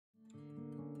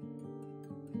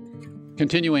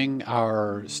Continuing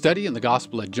our study in the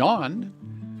Gospel of John,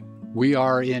 we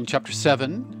are in chapter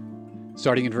 7,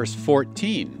 starting in verse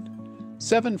 14.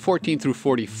 7:14 through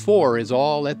 44 is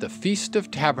all at the Feast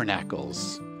of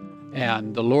Tabernacles,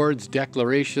 and the Lord's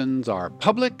declarations are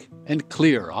public and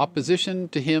clear. Opposition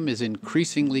to him is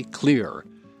increasingly clear.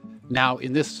 Now,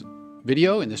 in this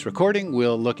video, in this recording,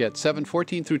 we'll look at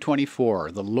 7:14 through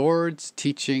 24. The Lord's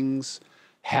teachings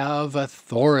have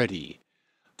authority.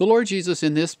 The Lord Jesus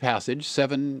in this passage,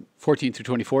 7:14 through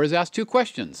 24, is asked two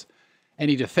questions,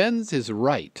 and he defends his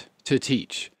right to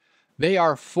teach. They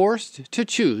are forced to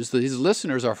choose, these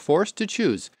listeners are forced to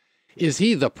choose. Is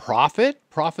he the prophet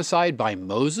prophesied by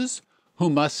Moses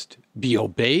who must be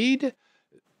obeyed?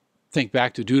 Think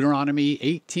back to Deuteronomy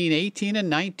 18:18 and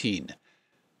 19.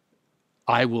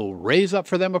 I will raise up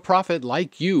for them a prophet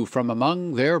like you from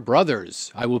among their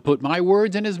brothers. I will put my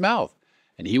words in his mouth,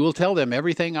 and he will tell them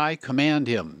everything I command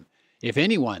him. If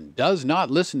anyone does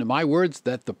not listen to my words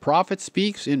that the prophet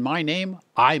speaks in my name,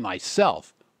 I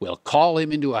myself will call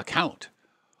him into account.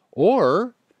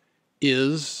 Or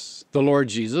is the Lord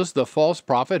Jesus the false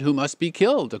prophet who must be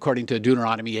killed, according to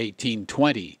Deuteronomy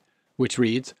 18:20, which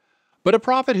reads, But a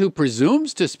prophet who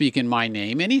presumes to speak in my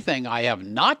name anything I have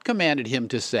not commanded him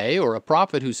to say, or a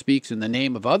prophet who speaks in the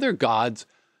name of other gods,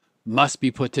 must be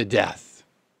put to death.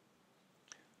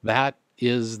 That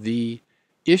is the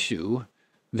issue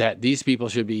that these people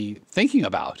should be thinking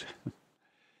about.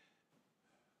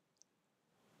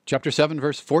 Chapter 7,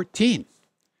 verse 14.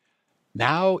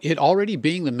 Now, it already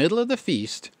being the middle of the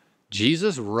feast,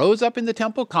 Jesus rose up in the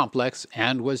temple complex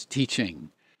and was teaching.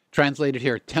 Translated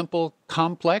here, temple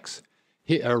complex.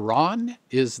 Hiran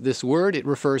is this word. It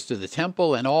refers to the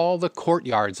temple and all the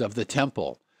courtyards of the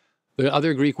temple. The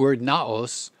other Greek word,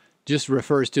 naos, just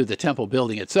refers to the temple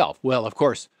building itself. Well, of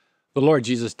course, the Lord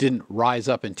Jesus didn't rise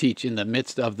up and teach in the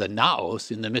midst of the naos,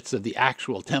 in the midst of the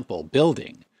actual temple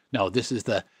building. No, this is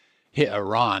the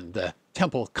Hiran, the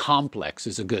temple complex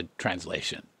is a good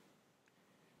translation.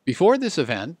 Before this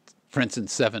event, for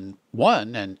instance,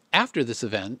 7:1, and after this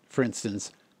event, for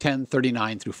instance,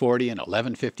 10:39 through 40 and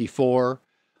 11:54,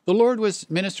 the Lord was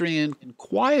ministering in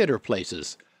quieter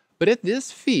places. But at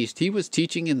this feast, he was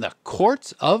teaching in the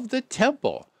courts of the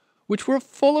temple, which were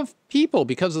full of people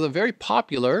because of the very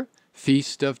popular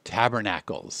Feast of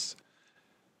Tabernacles.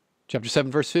 Chapter 7,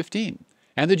 verse 15.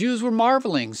 And the Jews were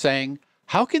marveling, saying,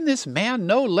 How can this man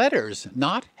know letters,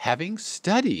 not having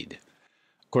studied?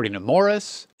 According to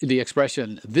Morris, the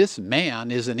expression, this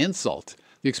man, is an insult.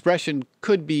 The expression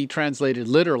could be translated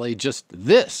literally just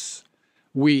this.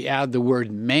 We add the word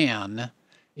man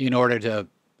in order to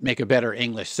make a better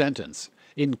English sentence.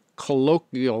 In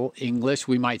colloquial English,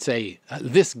 we might say,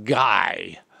 this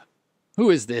guy. Who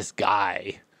is this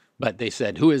guy? But they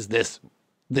said, who is this,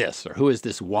 or who is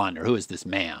this one, or who is this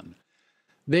man?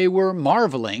 They were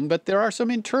marveling, but there are some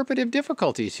interpretive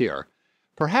difficulties here.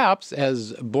 Perhaps,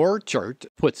 as Borchert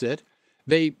puts it,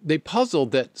 they puzzled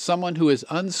that someone who is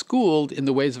unschooled in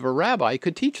the ways of a rabbi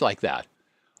could teach like that.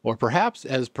 Or perhaps,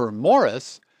 as per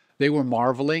Morris, they were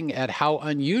marveling at how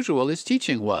unusual his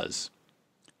teaching was.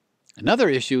 Another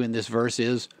issue in this verse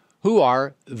is, who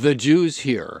are the Jews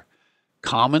here?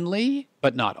 Commonly,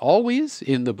 but not always,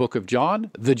 in the book of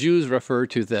John, the Jews refer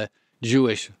to the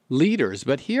Jewish leaders.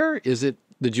 But here, is it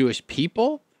the Jewish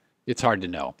people? It's hard to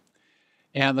know.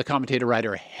 And the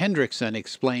commentator-writer Hendrickson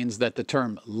explains that the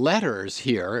term letters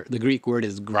here, the Greek word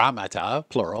is grammata,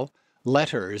 plural,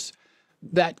 letters,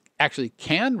 that actually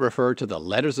can refer to the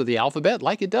letters of the alphabet,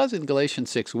 like it does in Galatians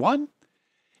 6:1.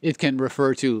 It can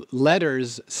refer to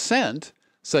letters sent,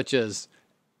 such as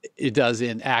it does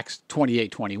in Acts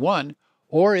 28:21,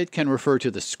 or it can refer to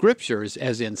the scriptures,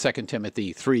 as in 2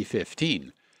 Timothy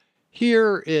 3:15.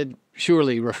 Here it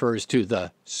surely refers to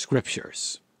the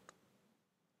scriptures.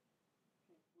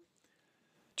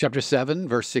 Chapter 7,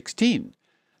 verse 16.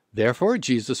 Therefore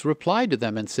Jesus replied to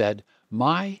them and said,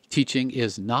 My teaching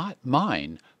is not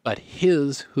mine, but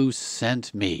his who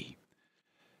sent me.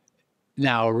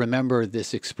 Now remember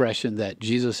this expression that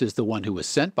Jesus is the one who was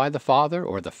sent by the Father,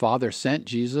 or the Father sent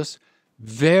Jesus.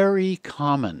 Very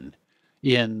common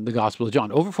in the Gospel of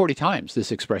John. Over 40 times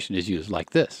this expression is used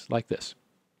like this.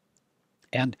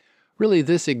 And really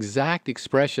this exact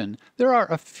expression, there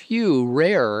are a few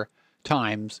rare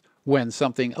times when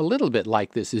something a little bit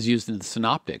like this is used in the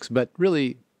synoptics, but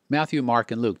really Matthew,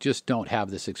 Mark, and Luke just don't have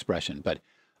this expression. But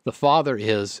the Father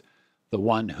is the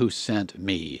one who sent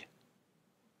me,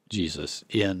 Jesus,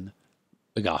 in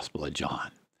the Gospel of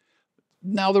John.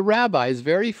 Now, the rabbis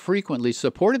very frequently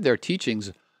supported their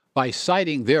teachings by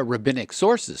citing their rabbinic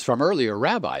sources from earlier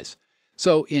rabbis.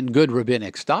 So in good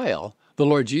rabbinic style, the The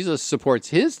Lord Jesus supports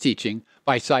his teaching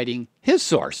by citing his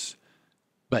source.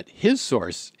 But his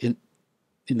source, in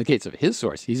the case of his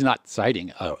source, he's not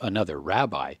citing another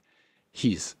rabbi.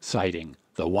 He's citing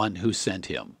the one who sent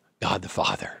him, God the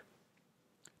Father.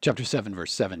 Chapter 7,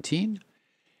 verse 17.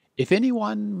 If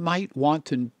anyone might want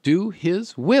to do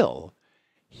his will,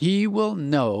 he will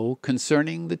know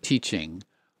concerning the teaching,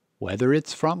 whether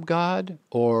it's from God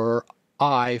or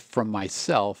I from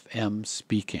myself am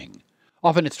speaking.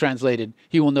 Often it's translated,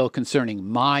 he will know concerning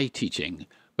my teaching,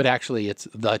 but actually it's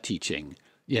the teaching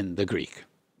in the Greek.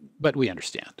 But we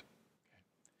understand.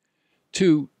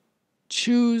 To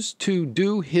choose to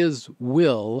do his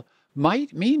will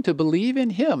might mean to believe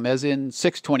in him, as in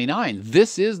 6:29.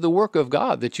 This is the work of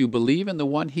God, that you believe in the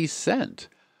one he sent.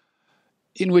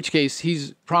 In which case,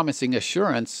 he's promising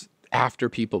assurance after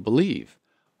people believe.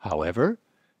 However,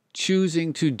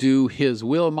 choosing to do his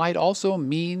will might also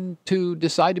mean to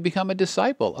decide to become a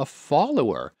disciple, a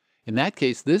follower. In that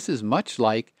case, this is much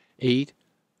like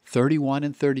 8:31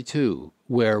 and 32,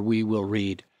 where we will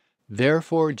read,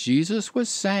 Therefore Jesus was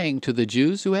saying to the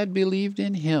Jews who had believed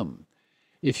in him,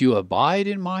 If you abide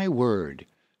in my word,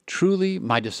 truly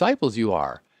my disciples you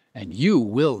are, and you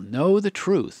will know the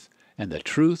truth, and the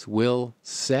truth will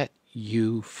set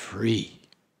you free.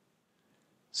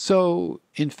 So,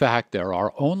 in fact, there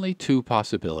are only two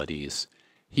possibilities.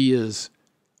 He is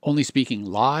only speaking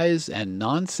lies and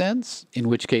nonsense, in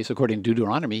which case, according to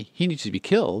Deuteronomy, he needs to be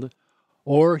killed,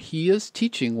 or he is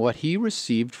teaching what he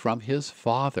received from his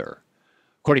Father.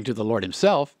 According to the Lord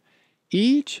himself,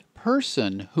 each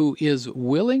person who is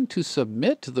willing to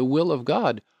submit to the will of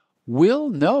God will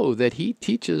know that he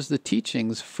teaches the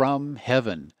teachings from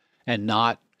heaven and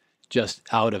not just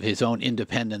out of his own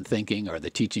independent thinking or the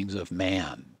teachings of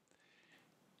man.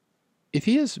 If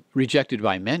he is rejected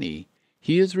by many,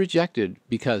 he is rejected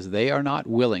because they are not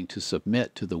willing to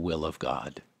submit to the will of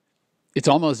God. It's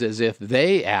almost as if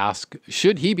they ask,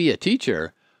 should he be a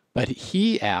teacher? But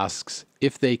he asks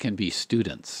if they can be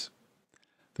students.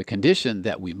 The condition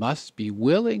that we must be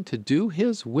willing to do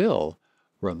his will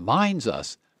reminds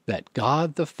us that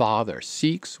God the Father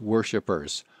seeks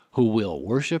worshipers who will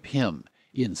worship him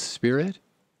in spirit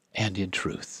and in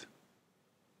truth.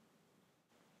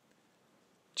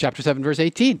 Chapter 7, verse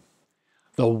 18.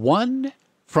 The one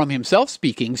from himself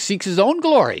speaking seeks his own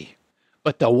glory,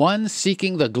 but the one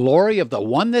seeking the glory of the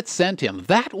one that sent him,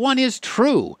 that one is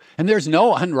true, and there's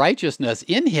no unrighteousness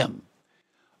in him.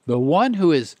 The one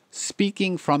who is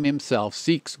speaking from himself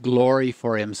seeks glory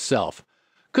for himself.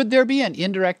 Could there be an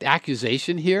indirect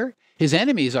accusation here? His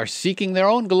enemies are seeking their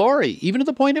own glory, even to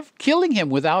the point of killing him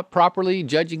without properly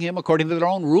judging him according to their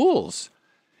own rules.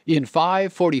 In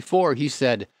 5:44, he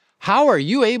said, How are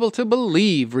you able to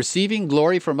believe, receiving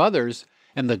glory from others,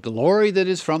 and the glory that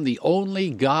is from the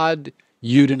only God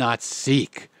you do not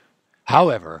seek?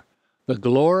 However, the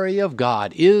glory of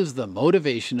God is the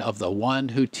motivation of the one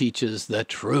who teaches the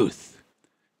truth.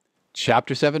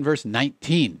 Chapter 7, verse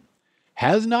 19.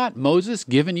 Has not Moses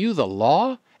given you the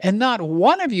law? And not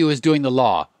one of you is doing the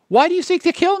law. Why do you seek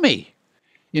to kill me?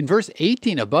 In verse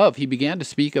 18 above, he began to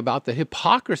speak about the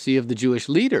hypocrisy of the Jewish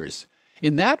leaders.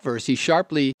 In that verse, he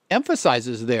sharply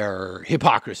emphasizes their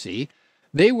hypocrisy.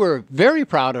 They were very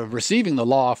proud of receiving the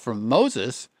law from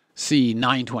Moses, see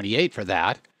 9:28 for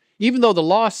that. Even though the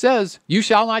law says, you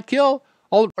shall not kill,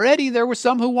 already there were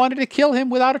some who wanted to kill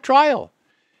him without a trial.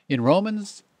 In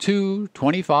Romans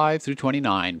 2:25 through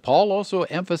 29, Paul also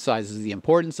emphasizes the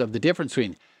importance of the difference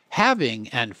between having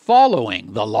and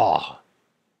following the law.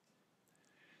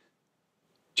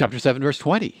 Chapter 7, verse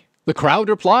 20. The crowd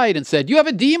replied and said, You have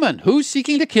a demon. Who's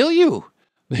seeking to kill you?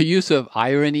 The use of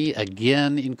irony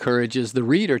again encourages the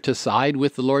reader to side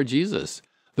with the Lord Jesus.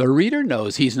 The reader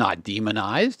knows he's not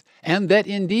demonized and that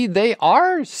indeed they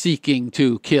are seeking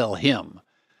to kill him.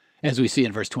 As we see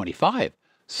in verse 25,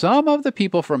 some of the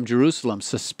people from Jerusalem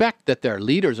suspect that their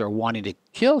leaders are wanting to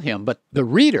kill him, but the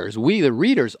readers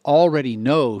already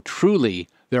know truly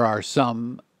there are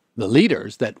the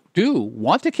leaders that do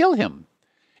want to kill him.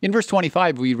 In verse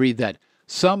 25, we read that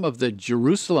some of the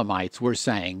Jerusalemites were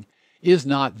saying, Is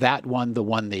not that one the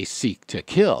one they seek to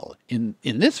kill? In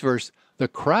this verse, the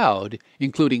crowd,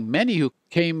 including many who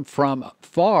came from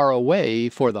far away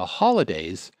for the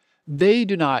holidays, they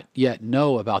do not yet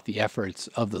know about the efforts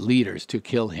of the leaders to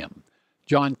kill him.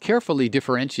 John carefully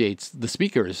differentiates the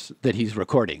speakers that he's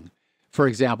recording. For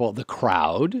example, the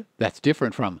crowd, that's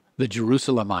different from the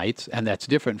Jerusalemites, and that's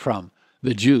different from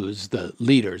the Jews, the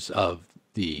leaders of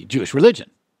the Jewish religion.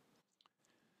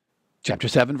 Chapter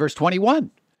 7, verse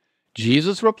 21.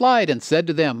 Jesus replied and said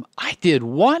to them, I did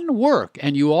one work,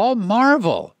 and you all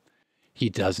marvel. He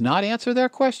does not answer their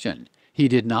question. He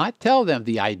did not tell them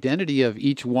the identity of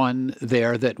each one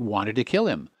there that wanted to kill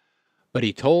him, but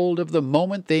he told of the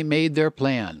moment they made their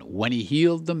plan when he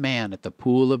healed the man at the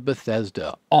pool of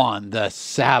Bethesda on the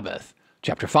Sabbath.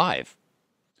 Chapter 5.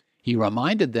 He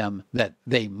reminded them that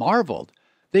they marveled.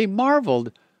 They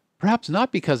marveled perhaps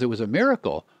not because it was a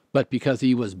miracle, but because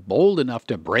he was bold enough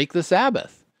to break the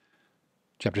Sabbath.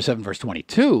 Chapter 7, verse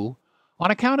 22.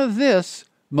 On account of this,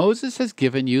 Moses has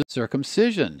given you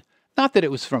circumcision. Not that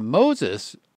it was from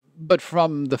Moses, but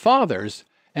from the fathers,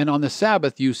 and on the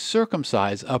Sabbath you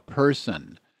circumcise a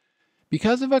person.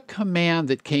 Because of a command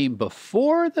that came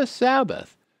before the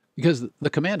Sabbath, because the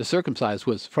command to circumcise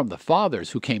was from the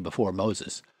fathers who came before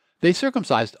Moses, they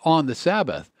circumcised on the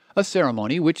Sabbath, a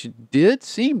ceremony which did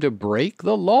seem to break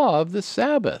the law of the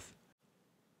Sabbath.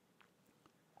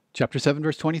 Chapter 7,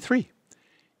 verse 23.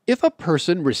 If a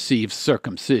person receives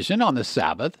circumcision on the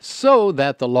Sabbath so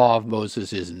that the law of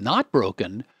Moses is not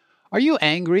broken, are you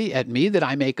angry at me that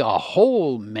I make a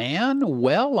whole man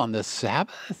well on the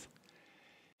Sabbath?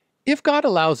 If God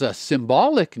allows a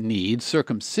symbolic need,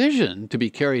 circumcision, to be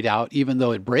carried out even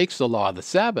though it breaks the law of the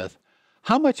Sabbath,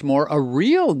 how much more a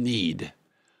real need?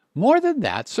 More than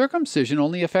that, circumcision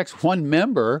only affects one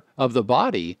member of the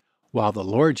body, while the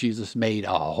Lord Jesus made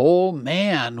a whole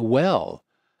man well.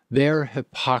 Their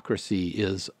hypocrisy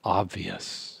is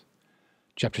obvious.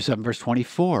 Chapter 7, verse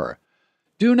 24.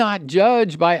 Do not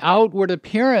judge by outward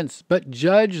appearance, but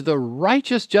judge the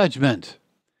righteous judgment.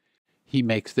 He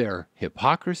makes their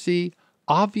hypocrisy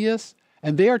obvious,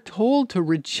 and they are told to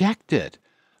reject it.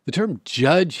 The term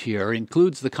judge here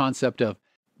includes the concept of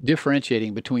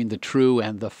differentiating between the true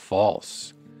and the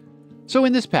false. So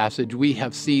in this passage, we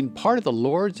have seen part of the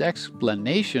Lord's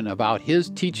explanation about his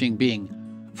teaching being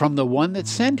from the one that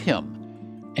sent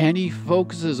him, and he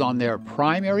focuses on their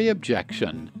primary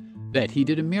objection that he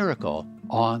did a miracle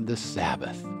on the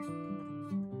Sabbath.